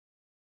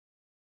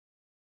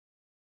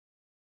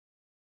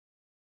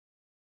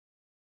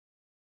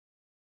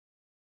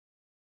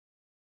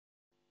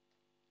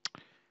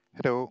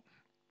Hello,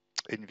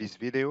 in this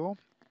video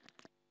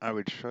I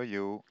will show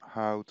you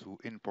how to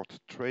import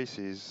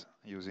traces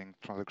using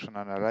Transaction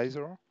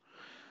Analyzer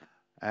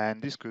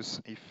and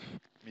discuss if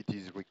it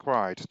is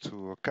required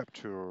to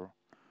capture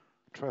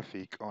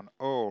traffic on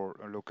all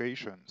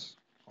locations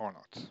or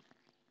not.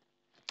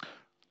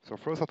 So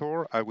first of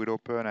all, I will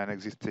open an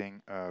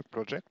existing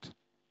project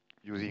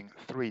using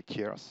 3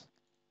 tiers.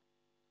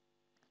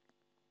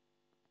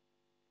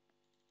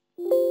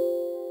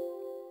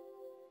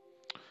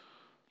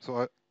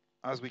 So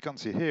as we can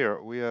see here,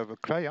 we have a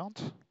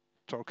client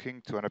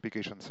talking to an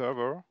application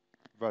server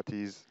that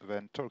is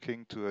then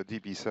talking to a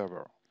DB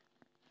server.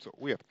 So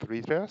we have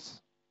 3 tiers.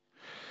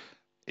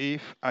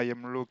 If I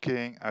am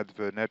looking at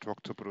the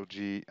network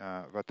topology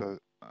that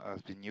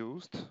has been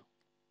used,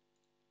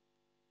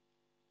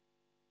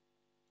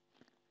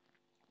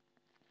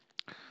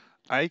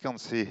 I can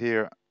see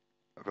here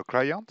the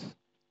client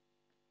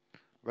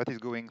that is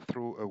going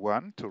through a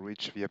WAN to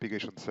reach the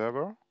application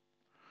server.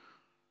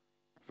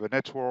 The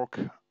network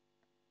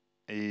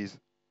is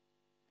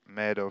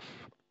made of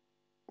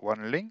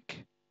one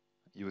link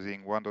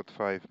using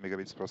 1.5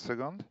 megabits per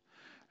second,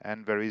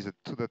 and there is a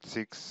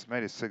 2.6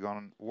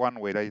 millisecond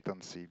one-way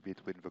latency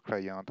between the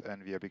client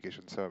and the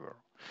application server.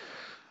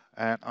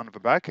 And on the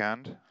back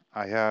end,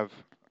 I have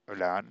a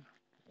LAN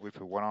with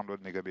a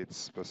 100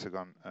 megabits per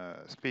second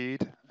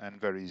speed,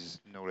 and there is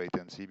no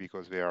latency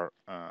because they are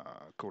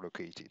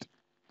co-located.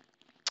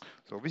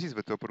 So this is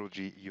the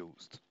topology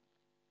used.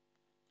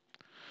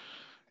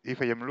 If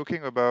I am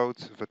looking about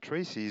the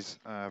traces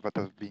that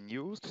have been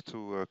used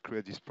to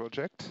create this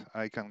project,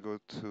 I can go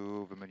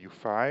to the menu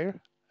File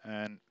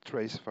and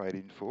Trace File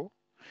Info,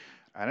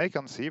 and I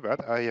can see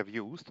that I have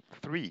used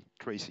 3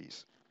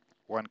 traces.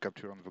 One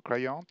captured on the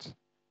client,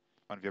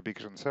 on the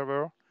application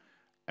server,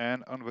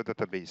 and on the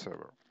database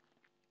server.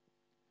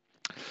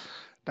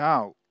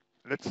 Now,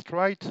 let's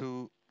try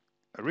to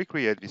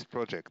recreate this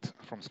project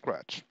from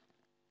scratch.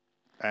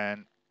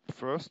 And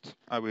first,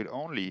 I will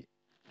only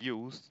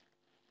use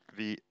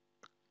the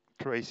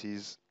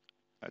traces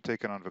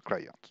taken on the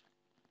client.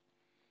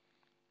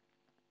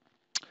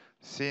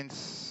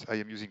 Since I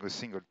am using a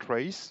single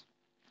trace,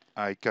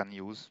 I can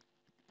use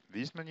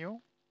this menu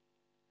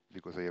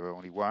because I have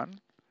only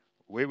one.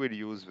 We will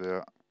use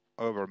the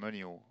other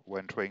menu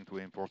when trying to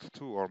import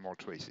 2 or more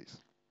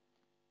traces.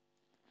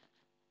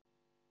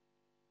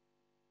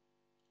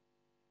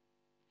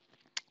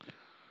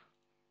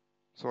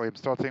 So I'm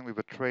starting with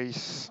a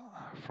trace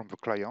from the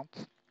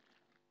client.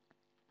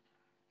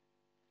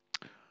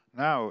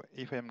 Now,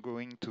 if I'm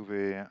going to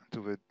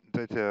the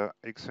data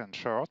exchange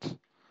chart,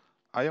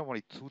 I have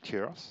only 2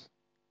 tiers,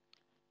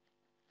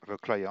 the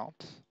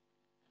client,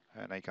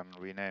 and I can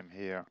rename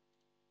here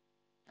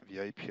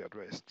the IP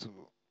address to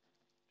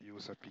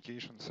use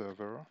application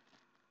server.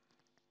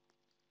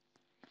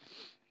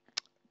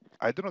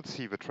 I do not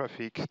see the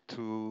traffic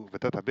to the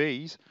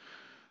database,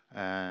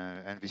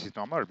 and this is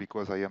normal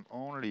because I am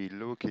only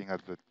looking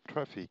at the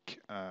traffic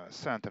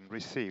sent and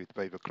received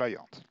by the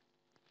client.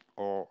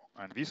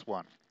 And this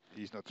one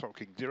is not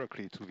talking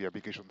directly to the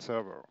application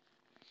server.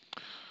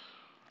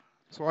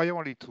 So I have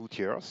only 2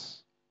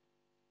 tiers.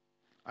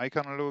 I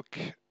can look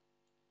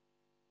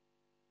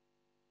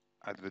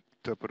at the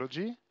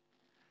topology.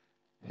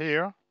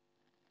 Here,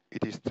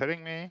 it is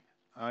telling me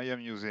I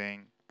am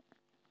using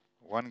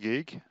 1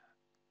 gig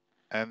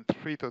and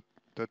 3.2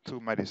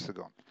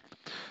 milliseconds.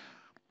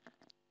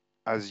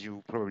 As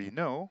you probably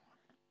know,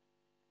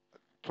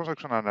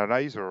 Transaction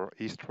Analyzer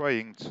is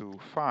trying to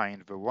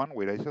find the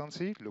one-way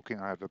latency,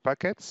 looking at the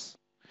packets,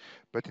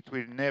 but it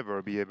will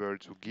never be able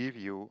to give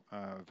you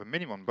the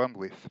minimum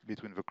bandwidth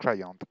between the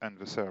client and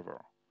the server.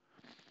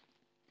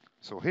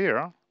 So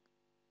here,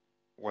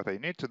 what I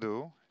need to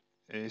do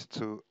is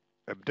to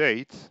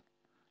update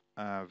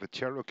the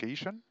tier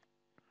location.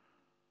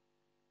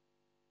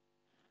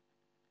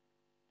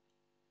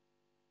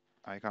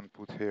 I can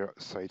put here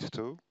site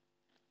 2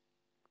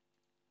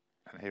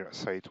 and here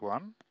site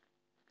 1,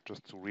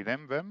 just to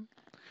rename them.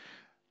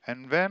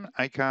 And then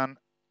I can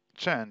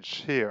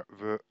change here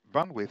the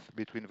bandwidth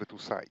between the 2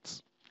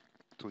 sites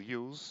to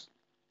use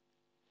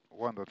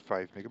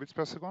 1.5 megabits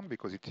per second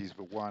because it is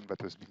the one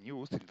that has been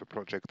used in the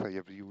project I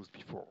have used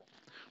before.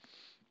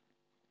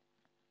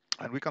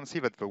 And we can see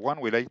that the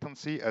one-way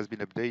latency has been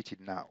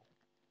updated now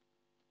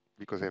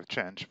because I have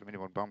changed the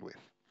minimum bandwidth.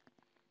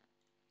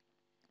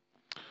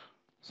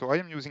 So I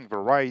am using the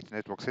right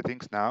network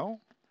settings now,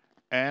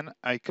 and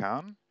I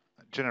can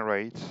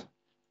generate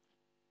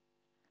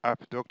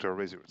app doctor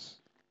results.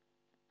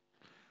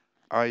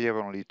 I have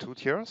only 2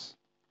 tiers,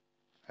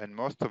 and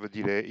most of the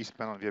delay is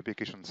spent on the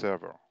application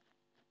server.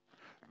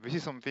 This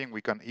is something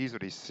we can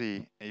easily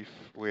see if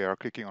we are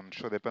clicking on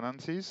Show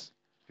Dependencies,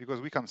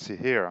 because we can see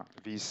here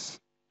this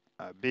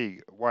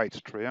big white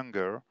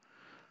triangle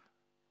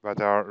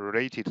that are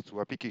related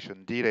to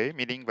application delay,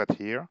 meaning that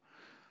here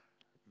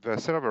the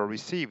server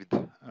received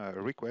a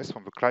request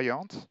from the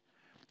client,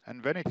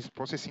 and then it is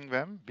processing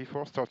them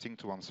before starting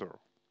to answer.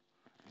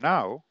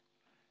 Now,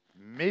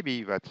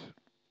 maybe that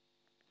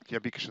the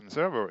application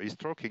server is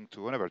talking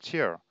to another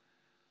tier,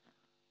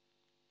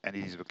 and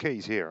it is the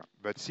case here.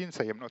 But since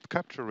I am not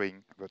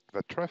capturing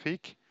the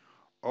traffic,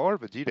 all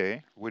the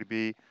delay will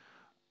be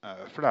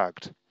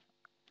flagged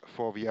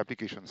for the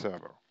application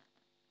server.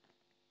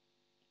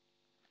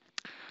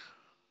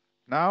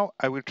 Now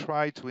I will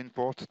try to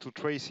import two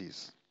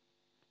traces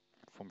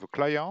from the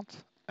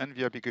client and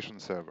the application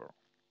server.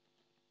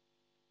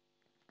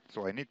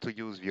 So I need to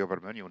use the other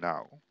menu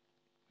now,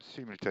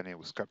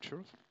 Simultaneous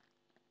Capture,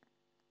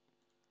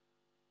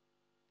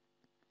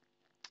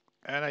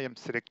 and I am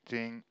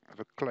selecting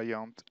the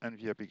client and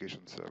the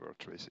application server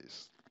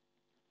traces.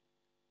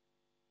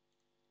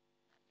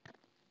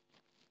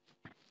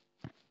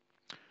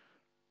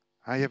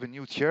 I have a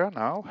new tier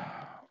now.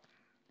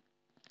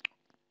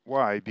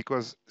 Why?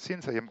 Because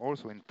since I am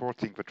also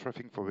importing the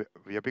traffic for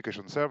the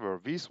application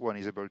server, this one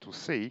is able to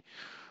see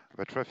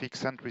the traffic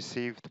sent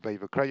received by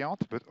the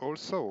client, but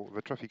also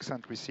the traffic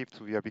sent received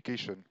to the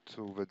application,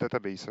 to the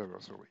database server,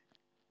 sorry.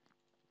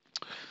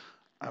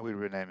 I will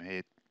rename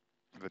it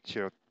the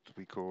tier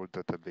we call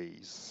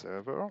database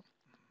server.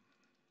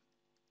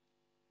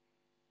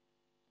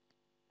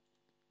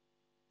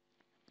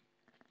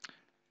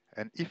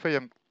 And if I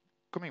am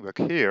coming back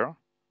here,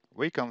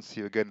 we can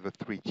see again the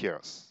three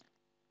tiers.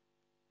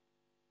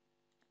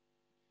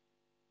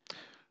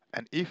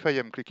 And if I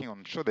am clicking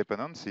on Show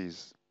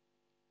Dependencies,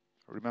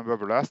 remember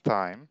the last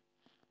time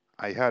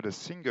I had a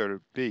single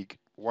big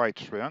white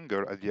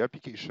triangle at the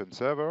application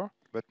server,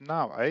 but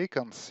now I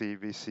can see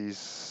this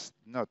is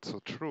not so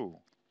true.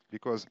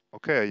 Because,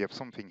 okay, I have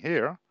something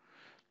here,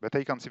 but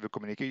I can see the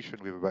communication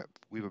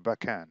with the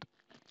backend.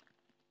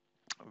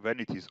 Then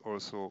it is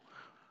also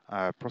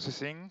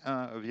processing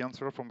the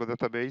answer from the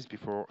database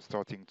before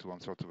starting to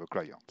answer to the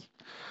client.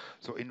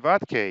 So in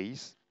that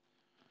case,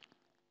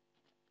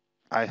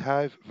 I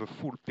have the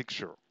full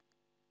picture.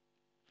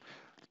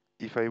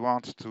 If I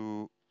want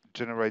to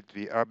generate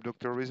the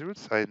abductor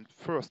results, I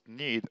first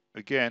need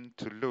again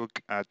to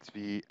look at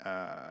the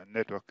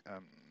network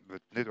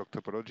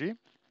topology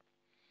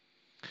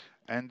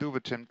and do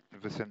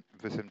the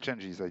same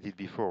changes I did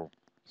before.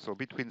 So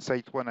between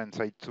site 1 and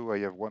site 2, I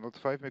have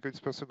 1.5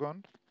 megabits per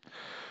second.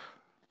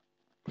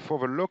 For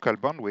the local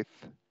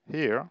bandwidth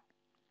here,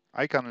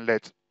 I can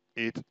let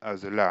it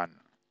as a LAN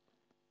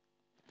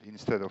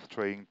instead of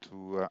trying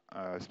to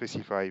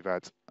specify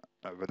that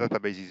the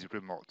database is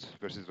remote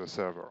versus the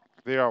server.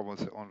 They are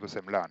on the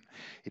same LAN.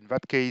 In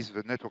that case,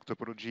 the network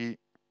topology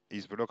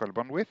is the local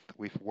bandwidth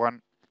with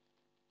 1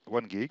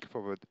 gig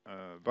for the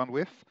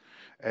bandwidth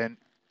and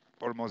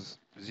almost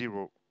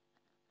 0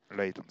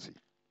 latency.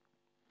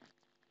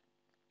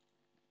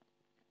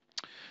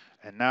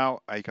 And now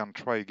I can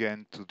try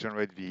again to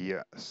generate the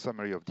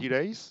summary of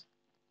delays.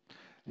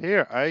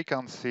 Here I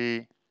can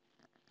see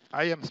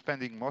I am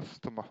spending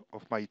most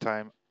of my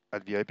time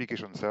at the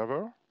application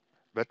server,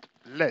 but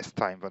less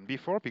time than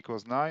before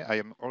because now I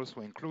am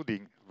also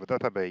including the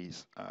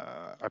database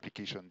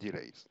application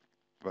delays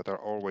that are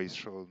always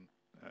shown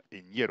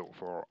in yellow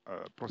for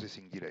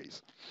processing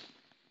delays.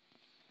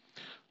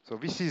 So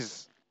this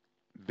is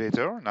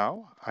better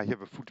now. I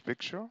have a full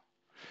picture,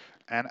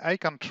 and I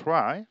can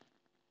try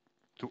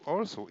to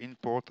also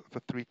import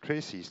the three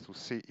traces to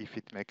see if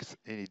it makes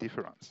any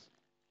difference.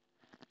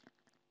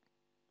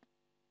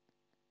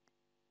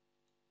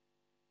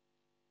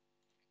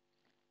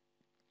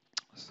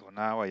 So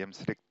now I am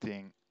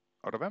selecting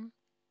all of them.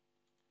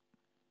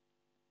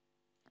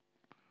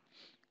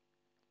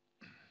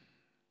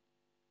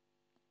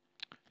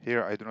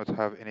 Here I do not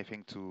have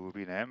anything to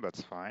rename,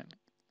 that's fine.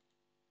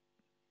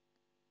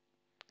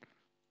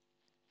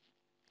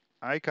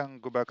 I can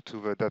go back to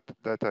the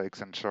data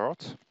XN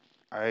chart.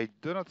 I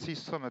do not see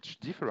so much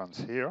difference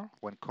here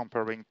when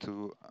comparing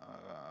to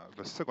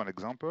the second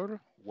example,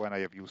 when I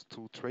have used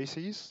two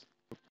traces.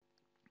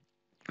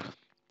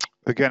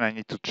 Again, I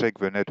need to check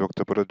the network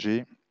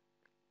topology.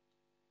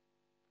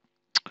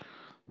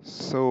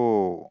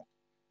 So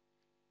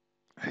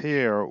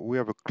here we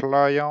have a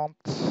client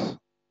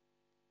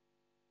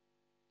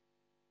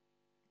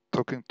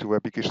talking to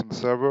application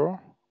server,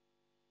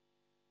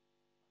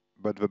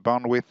 but the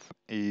bandwidth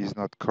is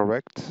not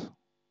correct.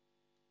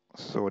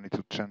 So I need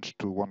to change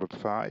to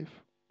 1.5.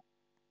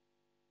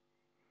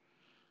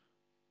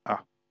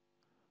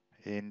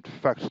 In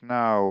fact,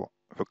 now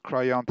the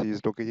client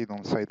is located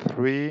on site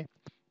 3,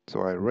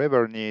 so I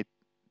rather need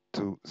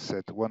to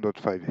set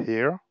 1.5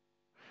 here,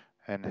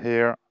 and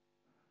here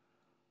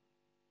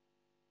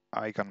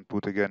I can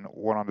put again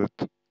 100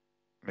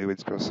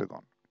 megabits per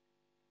second.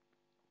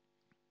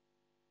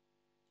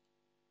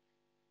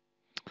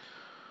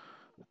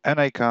 And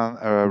I can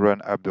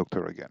run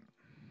abductor again.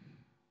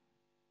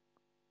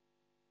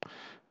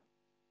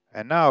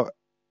 And now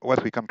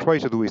what we can try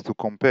to do is to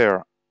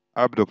compare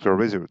abductor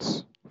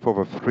results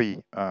for the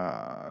three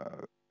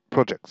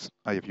projects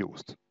I have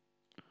used.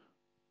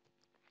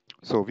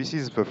 So this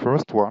is the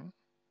first one.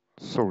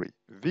 Sorry,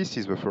 this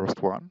is the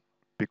first one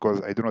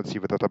because I do not see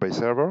the database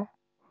server.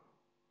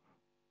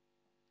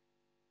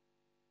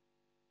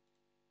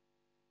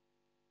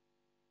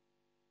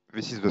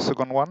 This is the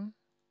second one.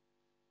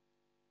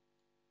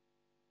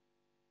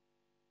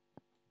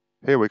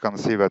 Here we can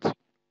see that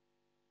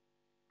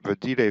the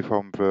delay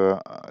from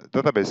the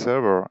database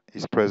server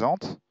is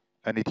present,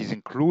 and it is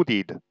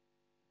included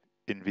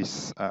in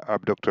this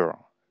abductor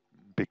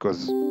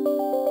because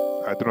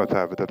I do not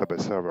have a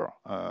database server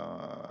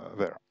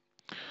there.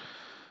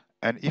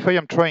 And if I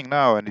am trying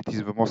now, and it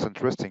is the most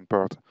interesting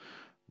part,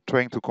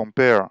 trying to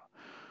compare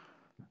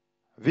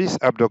this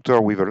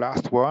abductor with the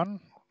last one,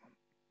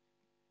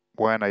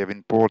 when I have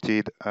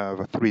imported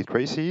the 3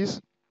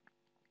 traces,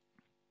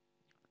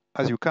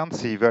 as you can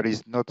see, there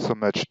is not so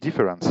much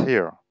difference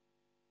here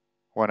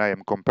when I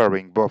am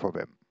comparing both of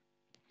them.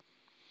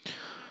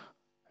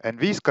 And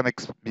this can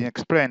be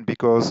explained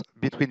because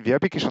between the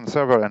application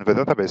server and the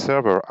database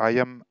server, I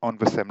am on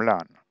the same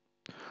LAN.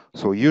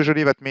 So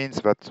usually that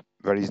means that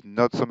there is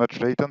not so much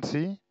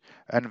latency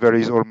and there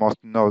is almost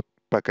no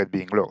packet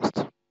being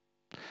lost.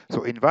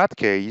 So in that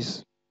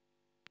case,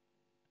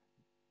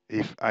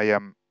 if I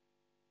am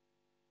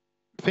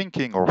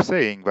thinking or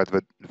saying that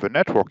the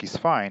network is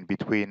fine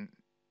between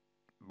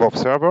both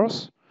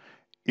servers,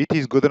 it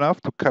is good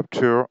enough to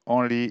capture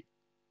only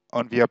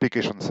on the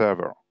application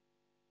server,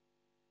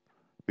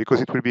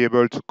 because it will be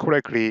able to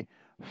correctly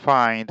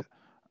find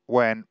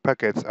when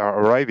packets are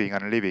arriving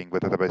and leaving the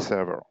database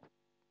server.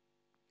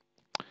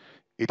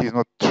 It is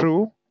not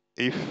true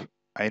if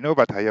I know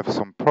that I have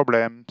some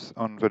problems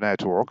on the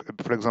network.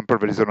 For example,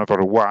 there is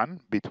another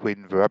one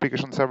between the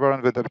application server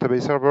and the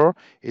database server.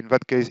 In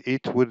that case,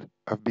 it would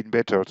have been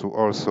better to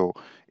also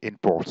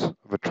import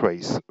the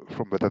trace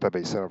from the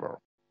database server.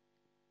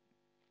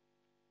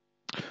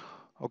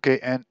 Okay,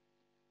 and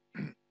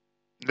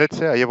let's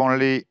say I have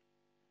only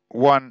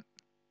one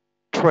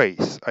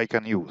trace I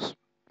can use.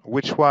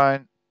 Which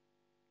one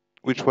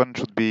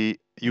should be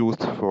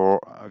used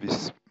for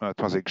this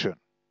transaction?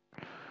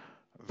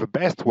 The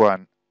best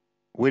one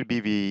will be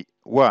the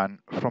one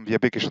from the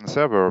application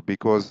server,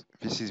 because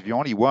this is the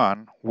only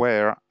one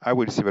where I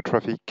will see the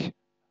traffic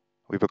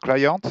with the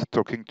client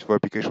talking to the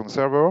application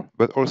server,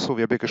 but also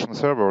the application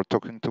server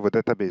talking to the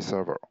database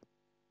server.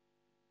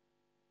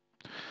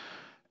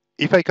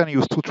 If I can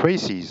use 2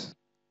 traces,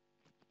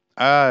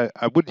 I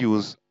would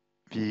use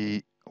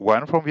the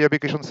one from the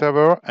application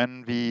server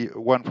and the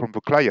one from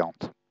the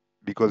client,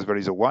 because there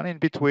is a one in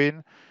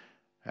between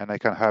and I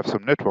can have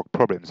some network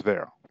problems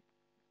there.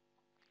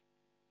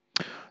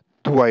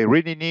 Do I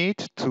really need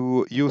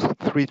to use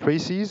 3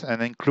 traces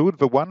and include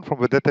the one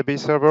from the database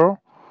server?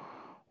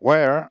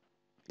 Where,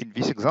 in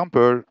this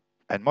example,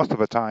 and most of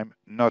the time,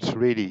 not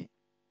really,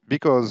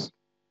 because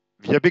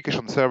the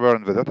application server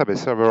and the database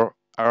server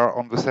are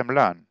on the same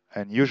LAN,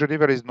 and usually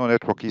there is no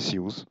network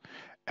issues,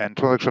 and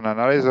transaction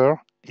analyzer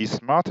is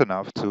smart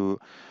enough to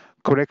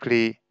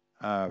correctly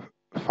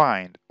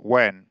find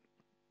when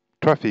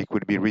traffic will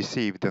be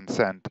received and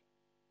sent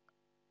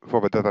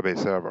for the database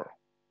server.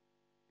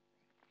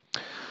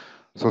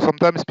 So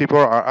sometimes people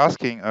are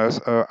asking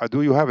us,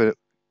 do you have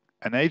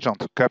an agent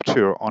to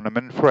capture on a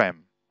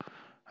mainframe?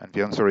 And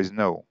the answer is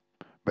no.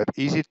 But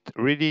is it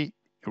really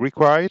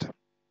required?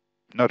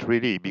 Not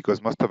really, because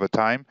most of the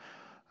time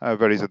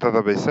there is a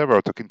database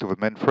server talking to the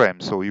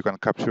mainframe, so you can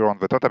capture on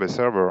the database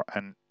server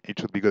and it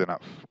should be good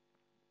enough.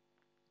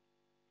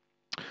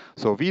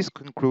 So this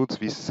concludes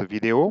this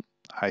video.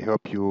 I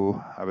hope you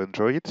have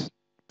enjoyed it.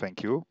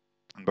 Thank you,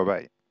 and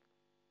bye-bye.